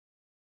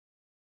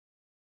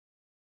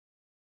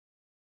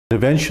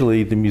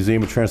Eventually, the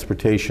Museum of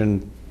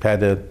Transportation had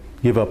to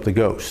give up the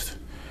Ghost.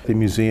 The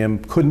museum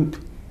couldn't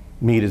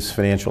meet its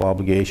financial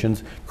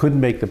obligations, couldn't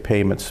make the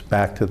payments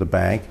back to the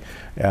bank,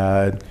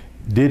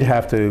 did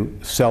have to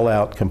sell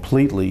out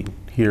completely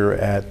here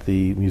at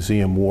the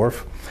museum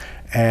wharf,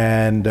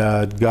 and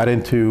got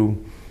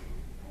into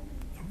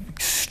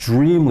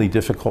extremely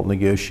difficult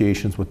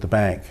negotiations with the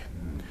bank.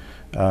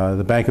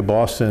 The Bank of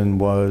Boston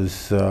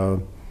was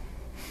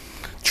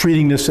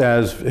treating this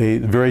as a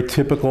very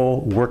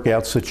typical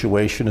workout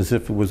situation, as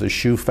if it was a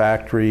shoe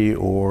factory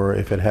or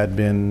if it had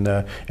been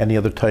any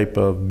other type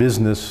of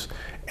business,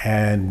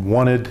 and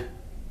wanted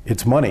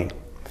its money.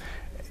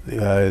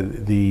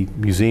 The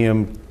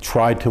museum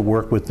tried to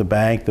work with the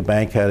bank. The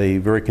bank had a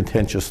very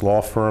contentious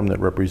law firm that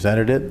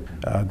represented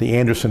it. The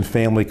Anderson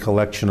family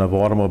collection of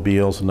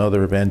automobiles and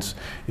other events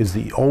is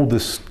the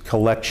oldest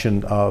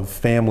collection of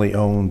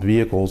family-owned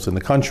vehicles in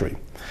the country.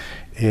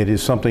 It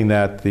is something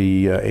that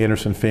the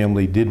Anderson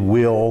family did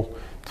will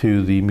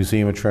to the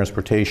Museum of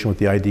Transportation with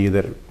the idea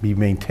that it be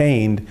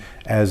maintained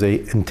as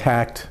an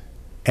intact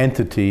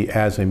entity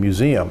as a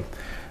museum.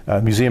 The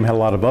museum had a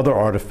lot of other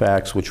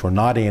artifacts which were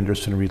not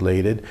Anderson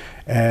related,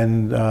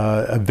 and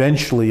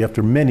eventually,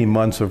 after many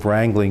months of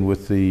wrangling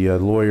with the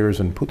lawyers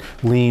and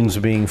liens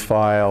being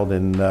filed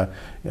and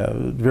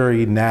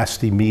very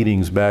nasty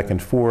meetings back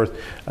and forth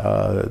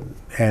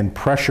and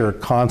pressure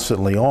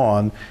constantly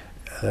on,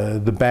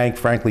 the bank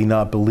frankly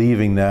not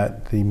believing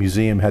that the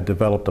museum had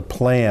developed a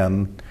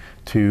plan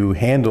to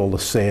handle the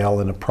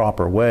sale in a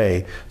proper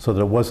way so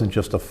that it wasn't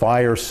just a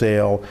fire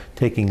sale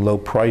taking low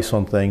price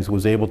on things, it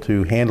was able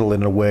to handle it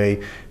in a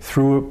way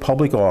through a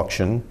public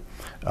auction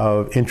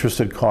of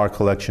interested car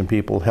collection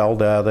people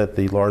held out at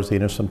the Lars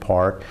Anderson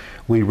Park.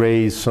 We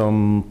raised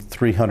some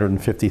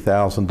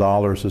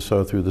 $350,000 or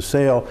so through the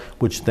sale,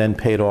 which then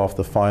paid off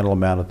the final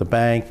amount at the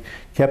bank,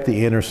 kept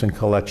the Anderson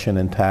collection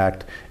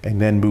intact, and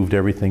then moved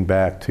everything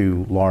back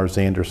to Lars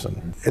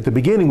Anderson. At the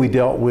beginning, we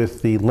dealt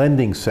with the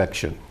lending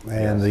section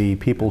and the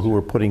people who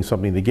were putting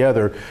something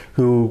together,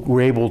 who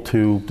were able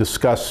to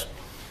discuss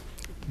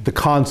the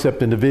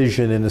concept and the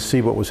vision and to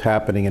see what was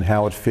happening and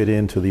how it fit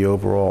into the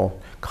overall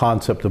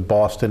concept of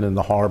Boston and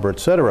the harbor,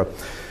 etc.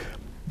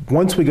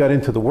 Once we got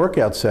into the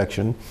workout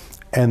section,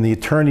 and the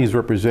attorneys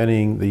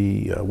representing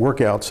the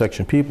workout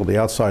section people, the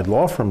outside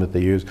law firm that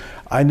they use,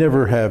 I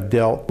never have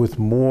dealt with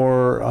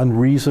more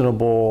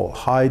unreasonable,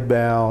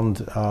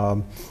 hidebound,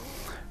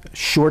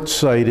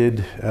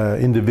 short-sighted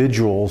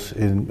individuals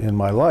in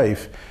my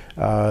life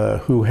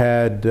who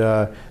had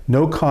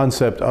no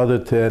concept other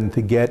than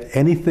to get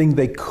anything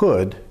they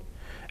could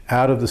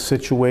out of the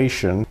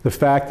situation. The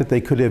fact that they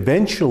could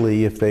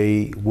eventually, if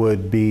they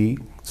would be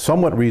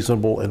somewhat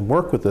reasonable and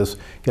work with us,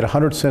 get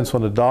 100 cents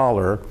on the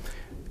dollar,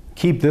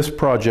 keep this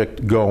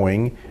project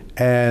going,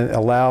 and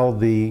allow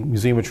the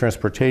Museum of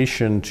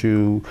Transportation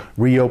to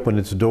reopen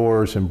its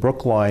doors in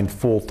Brookline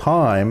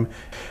full-time,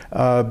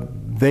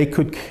 they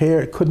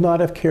could not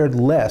have cared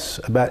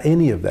less about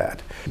any of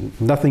that.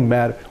 Nothing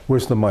mattered.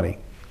 Where's the money?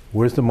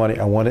 Where's the money?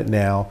 I want it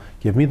now.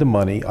 Give me the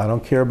money. I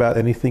don't care about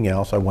anything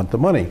else. I want the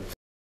money.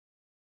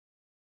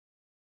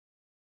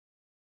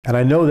 And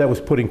I know that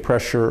was putting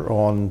pressure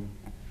on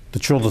the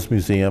Children's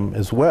Museum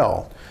as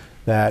well,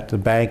 that the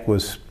bank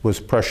was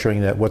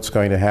pressuring that what's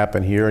going to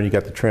happen here, and you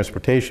got the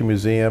Transportation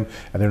Museum,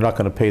 and they're not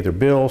going to pay their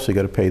bill, so you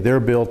got to pay their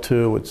bill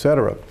too,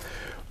 etc.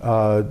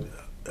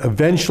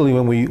 Eventually,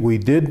 when we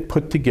did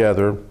put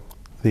together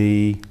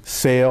the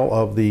sale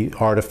of the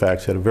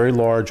artifacts, had a very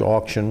large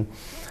auction,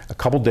 a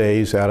couple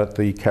days out at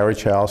the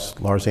Carriage House,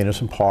 Lars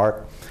Anderson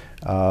Park,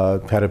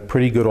 had a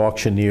pretty good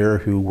auctioneer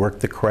who worked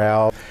the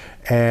crowd,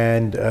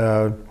 and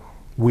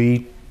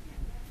we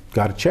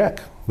got a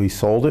check. We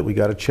sold it, we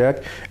got a check,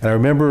 and I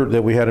remember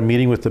that we had a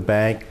meeting with the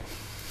bank,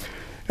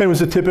 and it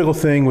was a typical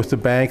thing with the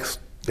bank's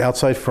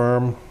outside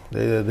firm,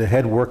 the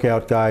head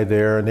workout guy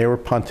there, and they were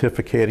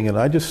pontificating, and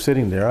I just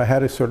sitting there, I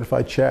had a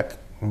certified check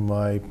in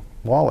my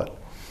wallet.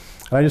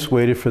 And I just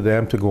waited for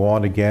them to go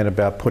on again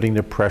about putting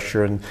the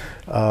pressure, and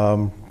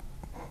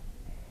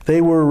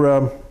they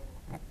were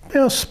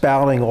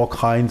spouting all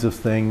kinds of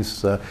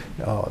things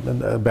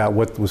about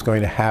what was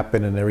going to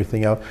happen and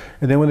everything else.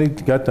 And then when they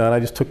got done, I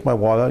just took my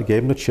wallet out,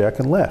 gave them the check,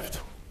 and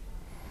left.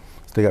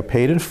 They got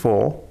paid in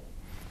full,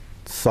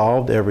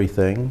 solved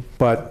everything,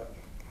 but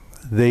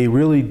they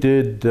really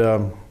did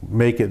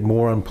make it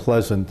more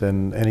unpleasant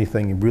than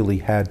anything really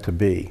had to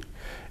be.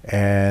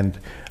 And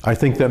I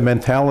think that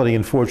mentality,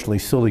 unfortunately,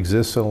 still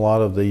exists in a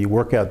lot of the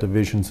workout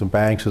divisions and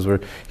banks, as we're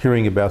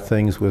hearing about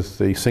things with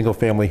the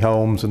single-family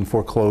homes and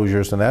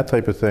foreclosures and that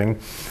type of thing.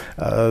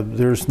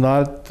 There's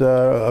not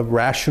a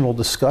rational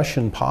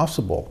discussion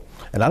possible.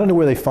 And I don't know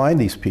where they find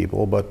these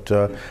people, but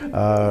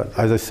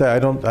as I say,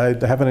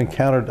 I haven't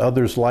encountered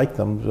others like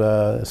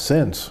them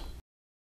since.